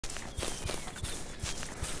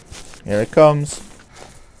Here it comes.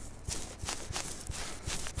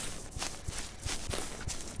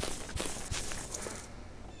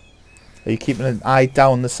 Are you keeping an eye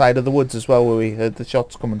down the side of the woods as well, where we heard the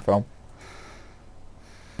shots coming from?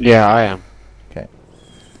 Yeah, I am. Okay.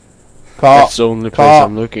 Car. That's the only place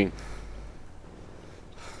I'm looking.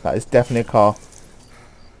 That is definitely a car.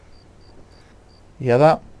 You hear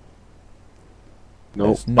that?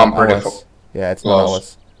 Nope. It's not I'm pretty ours. Yeah, it's not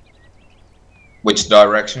ours. Which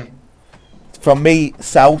direction? From me,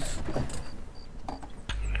 south.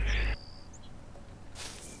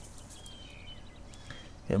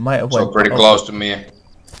 It might have went... So pretty close to me.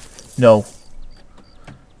 No.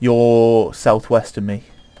 You're southwest of me.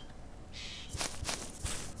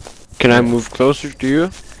 Can I move closer to you?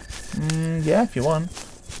 Yeah, if you want.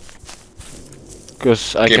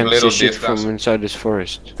 Because I Give can little see shit distance. from inside this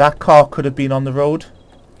forest. That car could have been on the road.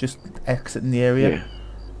 Just exiting the area. Yeah.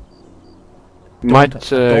 Might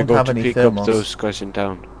don't go have to any pick thermals. up those guys in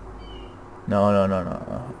town.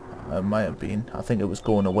 No. It might have been. I think it was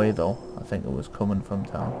going away though. I think it was coming from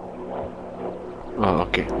town. Oh,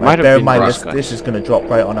 okay. Right, Might have bear in been mind those guys. this is going to drop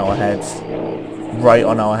right on our heads. Right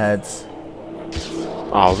on our heads.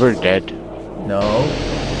 Oh, we're dead. No.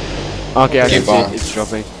 Okay, I can Keep see on. it. It's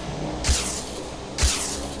dropping.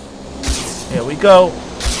 Here we go.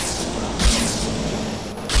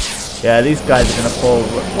 Yeah, these guys are going to fall.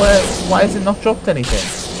 Why has it not dropped anything?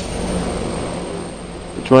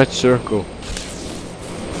 It might circle.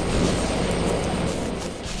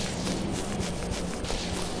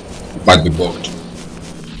 Might be booked.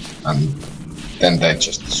 And then they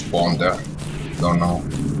just spawn there. Don't know.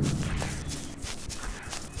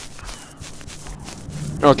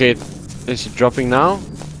 Okay, is it dropping now?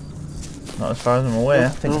 Not as far as I'm aware. I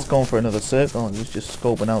think it's going for another circle. It was just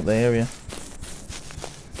scoping out the area.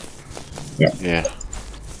 Yeah.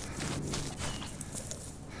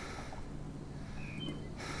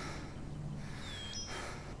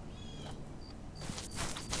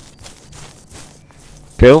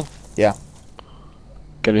 Phil? Yeah.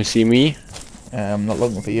 Can you see me? I'm not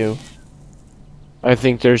looking for you. I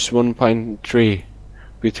think there's one pine tree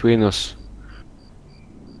between us.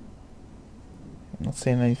 I'm not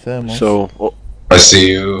seeing any thermals. So, I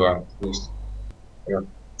see you.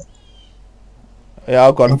 yeah,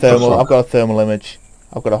 I've got a What the thermal. fuck? I've got a thermal image.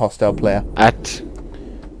 I've got a hostile player. at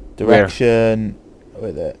Direction.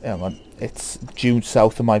 Wait there. Hang on. It's due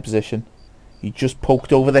south of my position. He just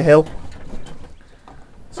poked over the hill.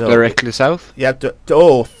 So directly south? yeah.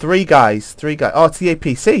 Three guys. Oh, it's the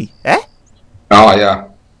APC. Eh? Oh yeah.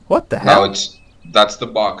 What the Now hell? that's the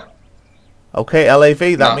bug. Okay, LAV.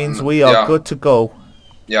 That No, means we are yeah. good to go.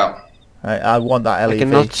 Yeah. Right, I want that LAV. I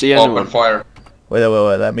cannot see anyone. Open fire. Wait.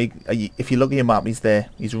 Let me. If you look at your map, he's there.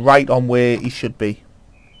 He's right on where he should be.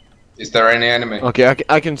 Is there any enemy? Okay,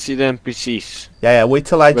 I can see the NPCs. Yeah. Wait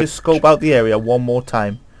till I But- just scope out the area one more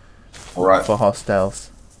time Alright. for hostiles.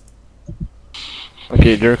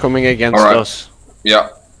 Okay, they're coming against Alright. us. Yeah.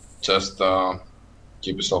 Just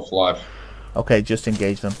keep yourself alive. Okay, just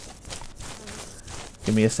engage them.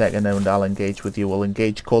 Give me a second and I'll engage with you. We'll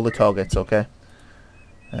engage. Call the targets. Okay.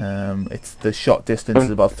 It's the shot distance is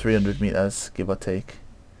about 300 meters, give or take.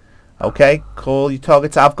 Okay. Call your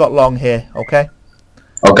targets. I've got long here. Okay.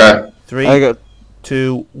 Okay. 3, I got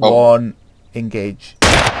 2, Oh. 1. Engage.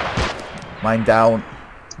 Mine down.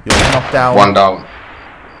 Yours knocked down. One down.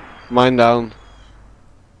 mine down.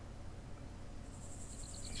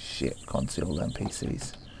 Shit. Concealed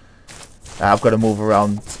NPCs. I've got to move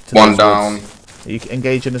around. To One those down. woods. Are you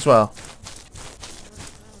engaging as well?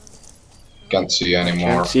 Can't see anymore.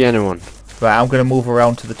 Can't see anyone. Right. I'm going to move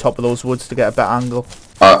around to the top of those woods to get a better angle.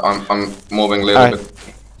 I'm moving a little Alright. bit.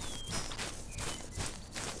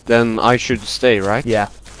 Then I should stay, right? Yeah.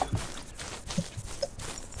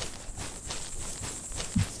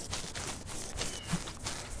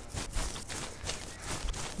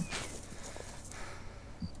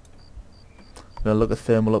 I'm gonna look at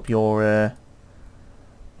thermal up your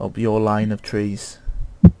line of trees.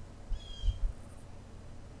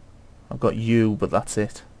 I've got you, but that's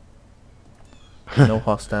it. No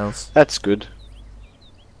hostiles, That's good.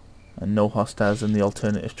 and no hostiles in the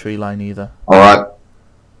alternative tree line either. Alright.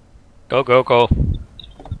 Go.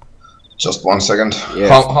 Just 1 second. Yes.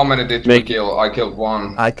 How many did we Make- kill? I killed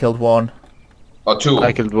one. I killed one. Or two.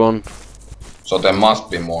 I killed one. So there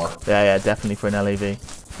must be more. Yeah, definitely for an LAV.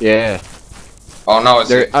 Yeah. Oh no, it's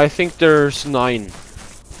There. I think there's 9.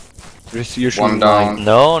 There's usually One down. 9.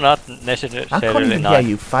 No, not I couldn't necessarily even hear not.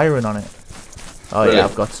 you firing on it. Oh Really? yeah,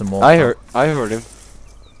 I've got some more. I heard him.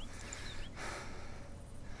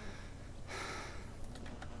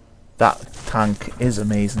 That tank is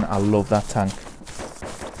amazing. I love that tank.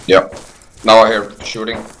 Yep. Now I hear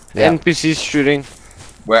shooting. Yeah. NPCs shooting.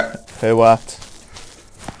 Where? Who what?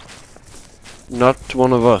 Not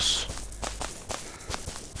one of us.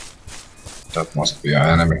 That must be an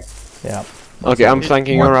enemy. Yeah. Okay, I'm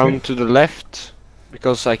flanking Might be. around to the left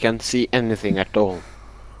because I can't see anything at all.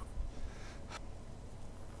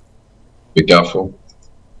 Be careful.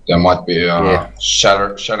 There might be Yeah.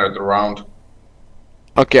 shattered around.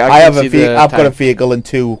 Okay, I can have see the I've got a tank. vehicle and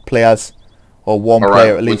 2 players, or 1 Alright,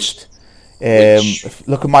 player at which- least. which-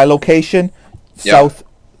 Look at my location. Yeah.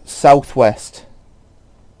 Southwest.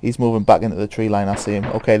 He's moving back into the tree line. I see him.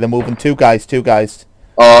 Okay, they're moving. 2 guys. 2 guys.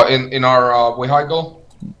 In our vehicle.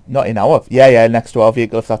 Not in our. Yeah, next to our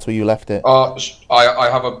vehicle. If that's where you left it. I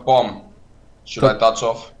have a bomb. Should I touch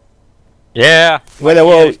off? Yeah. Wait, my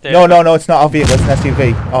whoa, ear is there. no, it's not our vehicle. It's an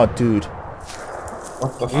SUV. Oh, dude.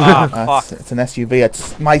 What the Ah, That's, fuck. it's an SUV.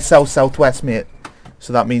 It's my southwest, mate.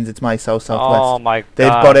 So that means it's my southwest. Oh my god. They've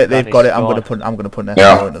got it. that They've got is it. I'm gone. gonna put an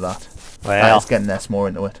Yeah. S more into that. Well, Let's get an S more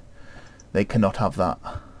into it. They cannot have that.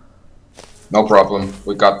 No problem.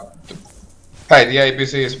 We got. Hey, the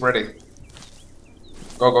ABC is ready.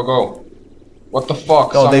 Go, go, go. What the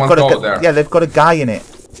fuck? Oh, they've Someone got go a there. yeah. They've got a guy in it.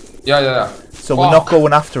 Yeah. So we're not Fuck.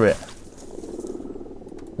 going after it.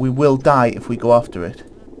 We will die if we go after it.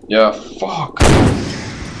 Yeah, fuck.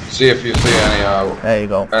 See if you see any There you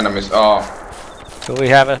go. enemies. Oh, do we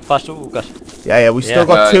have a bazookas? Yeah. We still Yeah.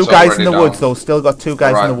 got Yeah, 2 it's guys in already the down. woods though. Still got 2 guys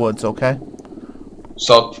in the Alright. woods. Okay.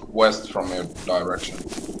 southwest from your direction.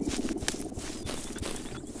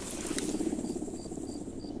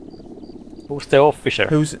 Who's the officer?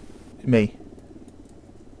 Who's me?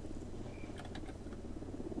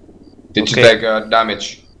 Did you Okay. take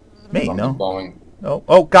damage Me? from the No. bombing?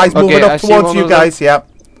 Oh, guys, Okay, moving I up see towards one you of them. guys. Yeah.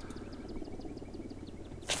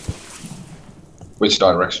 Which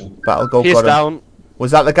direction? Battle go He's got him. down.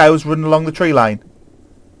 Was that the guy who was running along the tree line?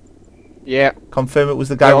 Yeah. Confirm it was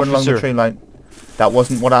the guy The running along the officer. tree line. That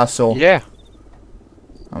wasn't what I saw. Yeah.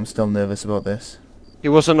 I'm still nervous about this. He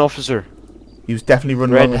was an officer. He was definitely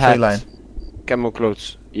running Red along the hat. tree line. Camo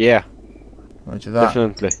clothes. Yeah, Roger that.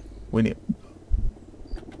 definitely. We need.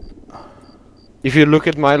 If you look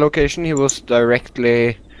at my location, he was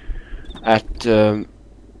directly at 210.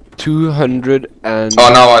 Oh,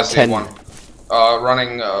 now I see one.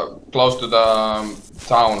 Running close to the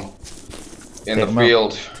town. In Take the him out.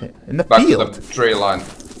 field. In the Back field. to the tree line.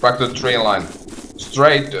 Back to the tree line.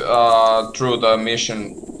 Straight through the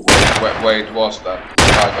mission where it was that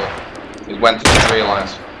title. It went to the tree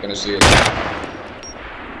lines. Can you see it?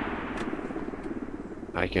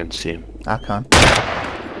 I can see him. I can.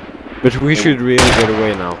 But we should really get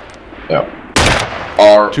away now. Yeah.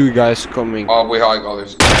 Our 2 guys coming. vehicle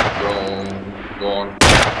is go on.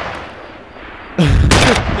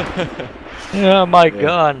 Yeah, my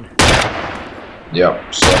gun.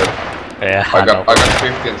 Yeah, sorry. Yeah, I know. got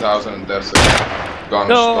 15,000 and there's a gun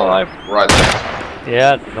No, store I- right there.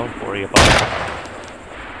 Yeah, don't worry about it.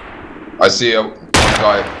 I see one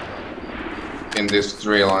guy in these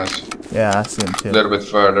tree lines, Yeah, I see him a too. little bit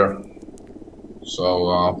further.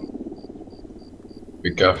 So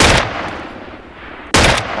be careful.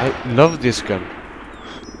 I love this gun.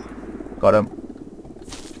 Got him.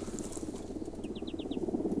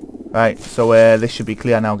 Right, so this should be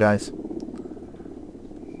clear now, guys.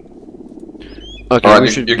 Okay, Alright, we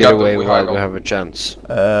you should got get the away while vehicle. we have a chance.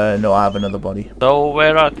 No, I have another body. So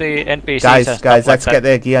where are the NPCs? Guys, and stuff guys, like let's that? get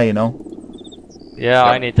their gear, you know. Yeah,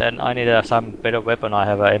 Yeah. I need some better weapon. I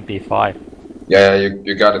have a MP5. Yeah,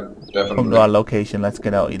 you got it, Come definitely. to our location. Let's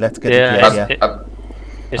get out. Let's get Yeah, the gear. it's- Yeah.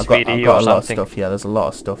 It's I've got VD a or lot of something. stuff. Yeah, there's a lot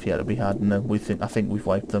of stuff here to be had, and I think we've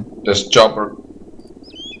wiped them. There's chopper.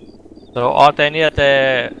 So are they near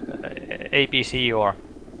the ABC or?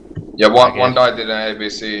 Yeah, I one guess. died in an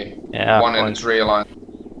ABC. Yeah, One in the point. tree line.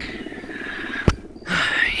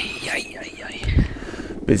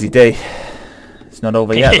 Busy day. It's not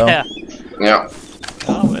over yet, though. Yeah. Yeah.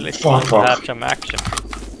 Oh, well, it's Fuck fun to off. have some action.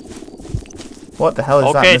 What the hell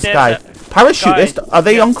is that Okay, in the there's sky? Parachutist? guy. Are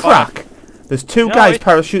they Yeah, on fine. crack? There's 2 No, guys it-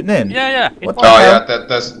 parachuting in. Yeah. What It the Oh hell?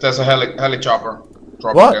 yeah, there's a heli chopper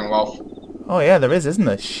What? dropping off. Oh yeah, there is, isn't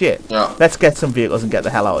there? Shit. Yeah. Let's get some vehicles and get the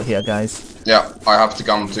hell out of here, guys. Yeah, I have to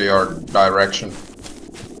come to your direction.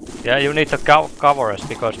 Yeah, you need to cover us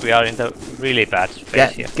because we are in the really bad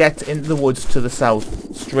space here. Get into the woods to the south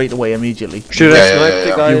straight away, immediately. Should Yeah, I yeah, snipe yeah, the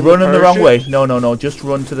yeah. guy You're in running the wrong way. parachute? No. Just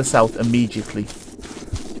run to the south immediately.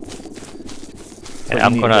 And What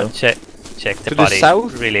I'm you gonna need check the To the body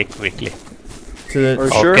south? really quickly. To the.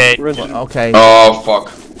 Or sure? Okay. Run to- Okay. Oh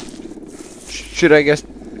fuck. Should I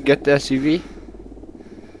get the SUV?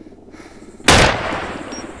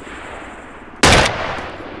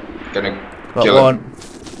 Can you Got kill him? one.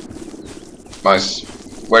 Nice.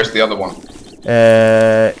 Where's the other one?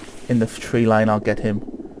 In the tree line, I'll get him.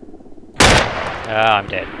 I'm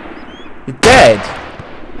dead. You're dead?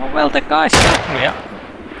 Oh, well, the guy shot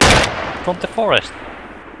me from the forest.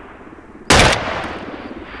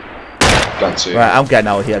 Can't see. Right, I'm getting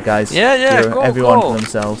out of here, guys. Yeah, go, everyone go. for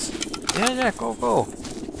themselves. Yeah, go.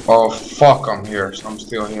 Oh fuck! I'm here. I'm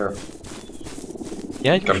still here.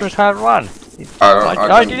 Yeah, you should have run.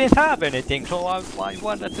 I didn't have anything, so I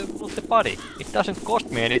wanted to loot the body. It doesn't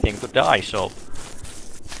cost me anything to die, so...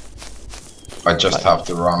 I just have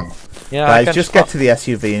to run. Yeah, Guys, just get to the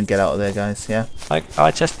SUV and get out of there, guys, yeah?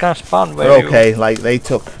 I just can't spawn where We're okay, like, they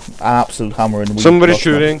took an absolute hammer and we Somebody lost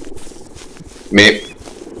them. shooting. Me.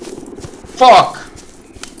 Fuck!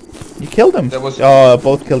 You killed him? There was,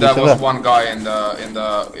 both killed each there other. was one guy in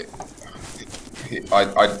the...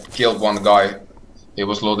 I killed one guy. He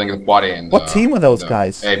was loading the body in What team were those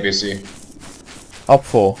guys? ABC.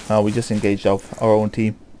 OPFOR. Oh, we just engaged our own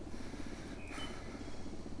team.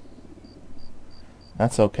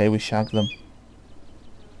 That's okay, we shagged them.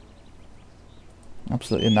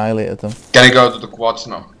 Absolutely annihilated them. Can you go to the quads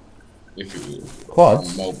now? If you...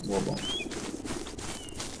 Quads? Mobile.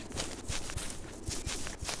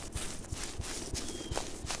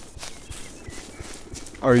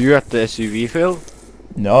 Are you at the SUV, Phil?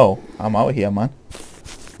 No, I'm out here, man.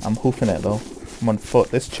 I'm hoofing it though. I'm on foot.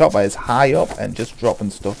 This chopper is high up and just dropping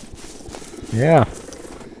stuff. Yeah.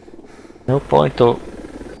 No point to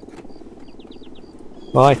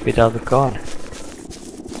fight without a gun.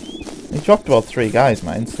 He dropped about 3 guys,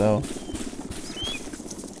 man, so...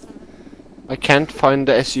 I can't find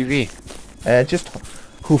the SUV. Just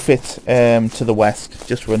hoof it to the west.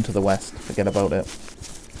 Just run to the west. Forget about it.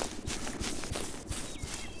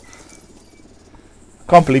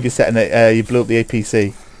 Can't believe you're setting it. You blew up the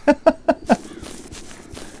APC.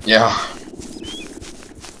 Yeah.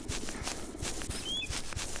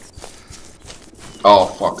 Oh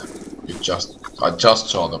fuck! I just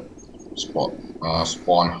saw the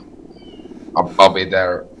spawn. I'll be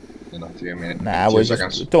there in a few minutes. Nah, few we're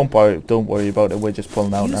seconds. just don't worry about it. We're just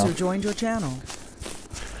pulling out now. User joined your channel.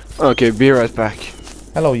 Okay, be right back.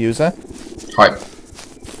 Hello, user. Hi.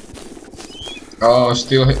 Oh,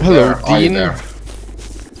 still Hello, there. Are you Dean. there?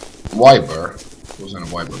 Viper. Who's in a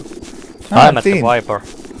Viper? I'm at the Dean. Viper.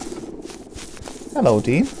 Hello,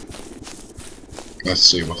 Dean. Let's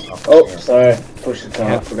see what happens. Oh, here. sorry. Push the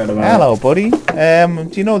car. Forgot about Hello, buddy. Do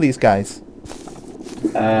you know these guys?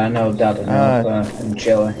 it. No, Dad and in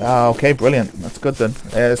Chile. Ah, okay, brilliant. That's good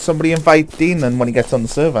then. Somebody invite Dean then when he gets on the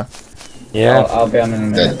server. Yeah. I'll be on in a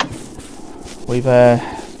minute. Dead.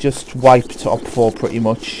 We've just wiped up 4 pretty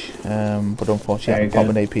much, but unfortunately Very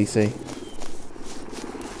I'm an APC.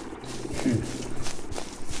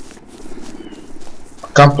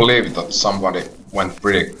 I can't believe that somebody went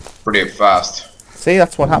pretty fast. See,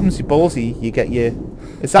 that's what happens. You ballsy, you get your...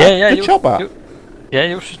 Is that Yeah, the you- chopper? Yeah,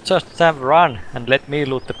 you should just have run and let me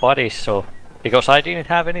loot the bodies, so... Because I didn't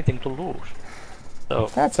have anything to lose. So...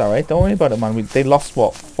 That's alright, don't worry about it, man. They lost,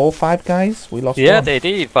 what, 4 or 5 guys? We lost Yeah, one. they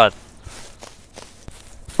did, but...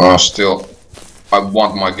 Still, I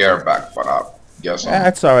want my gear back, but I guess I'm...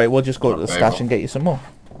 That's alright, we'll just go to the Okay, stash well. and get you some more.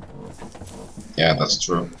 Yeah, that's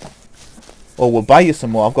true. Or we'll buy you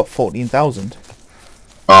some more. I've got 14,000.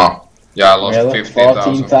 Oh, yeah, I lost Really?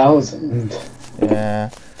 15,000. 14,000. Yeah.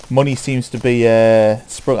 Money seems to be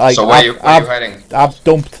sprung. Like, So where you heading? I've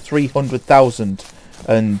dumped 300,000,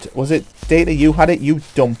 and was it Data? You had it. You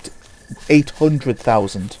dumped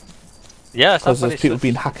 800,000 Yeah, because somebody there's people said,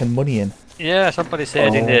 been hacking money in. yeah, somebody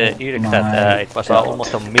said in the direct my that it was God.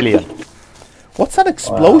 almost 1 million. What's that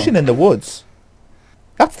explosion in the woods?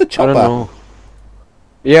 That's the I chopper. don't know.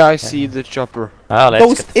 Yeah, I see the chopper. Ah, let's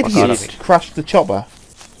Those get the fuck out of idiots it. crashed the chopper.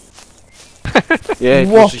 Yeah, it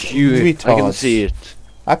What was huge. I can retards. see it.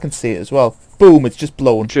 I can see it as well. Boom! It's just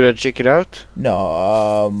blown. Should I check it out?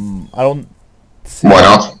 No, I don't. See Why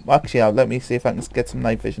not? Actually, let me see if I can get some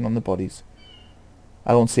night vision on the bodies.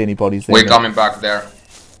 I don't see any bodies there. We're coming back there.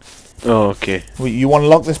 Oh, okay. You want to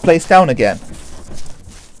lock this place down again?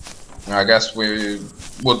 I guess we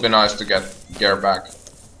would be nice to get gear back.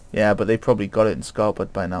 Yeah, but they probably got it in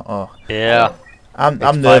Scarpet by now. Oh, Yeah, I'm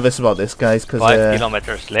It's nervous about this, guys, because 5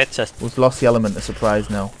 kilometers. Let's just... we've lost the element of surprise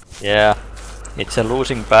now. Yeah. It's a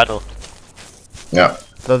losing battle. Yeah.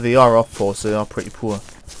 Though they are off for, so they are pretty poor.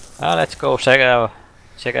 Let's go check a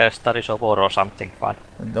study support or something fun.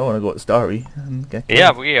 I don't want to go to Starry. And get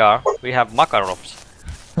Yeah, we are. We have Makarovs.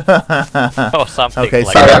 Or something Okay,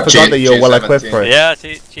 like sorry, I that. forgot that you're well equipped for it. Yeah,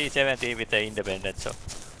 G17 with the independent, so...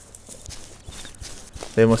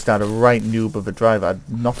 They must have had a right noob of a driver.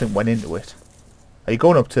 Nothing went into it. Are you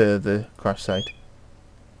going up to the crash site?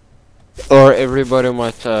 Or everybody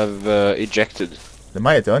might have ejected. They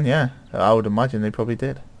might have done, yeah. I would imagine they probably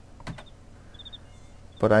did.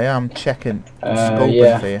 But I am checking scoping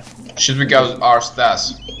yeah. for you. Should we go our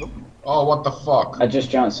stats? Oh, what the fuck? I just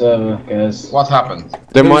jumped server, guys. What happened?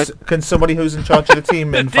 They might. Can somebody who's in charge of the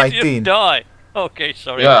team invite Did you Dean? die? Okay,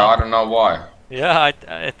 sorry. Yeah, I don't know why. Yeah,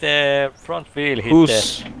 at the front wheel hit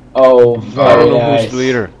Who's? Oh, I very don't know nice. who's the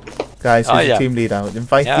leader. Guys, who's the yeah. team leader?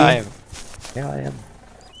 Invite Yeah, I Dean. am. Yeah, I am.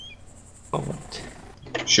 Moment.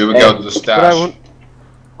 Should we go to the But I stash? won't.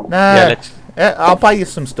 Nah, Yeah, let's. I'll buy you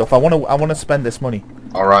some stuff. I wanna spend this money.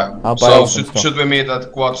 Alright. I'll buy So you some stuff. should we meet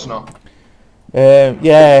at Quads now?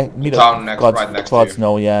 Yeah, meet Town up. next, God's, right next to God's you.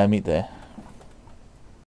 no, yeah, meet there.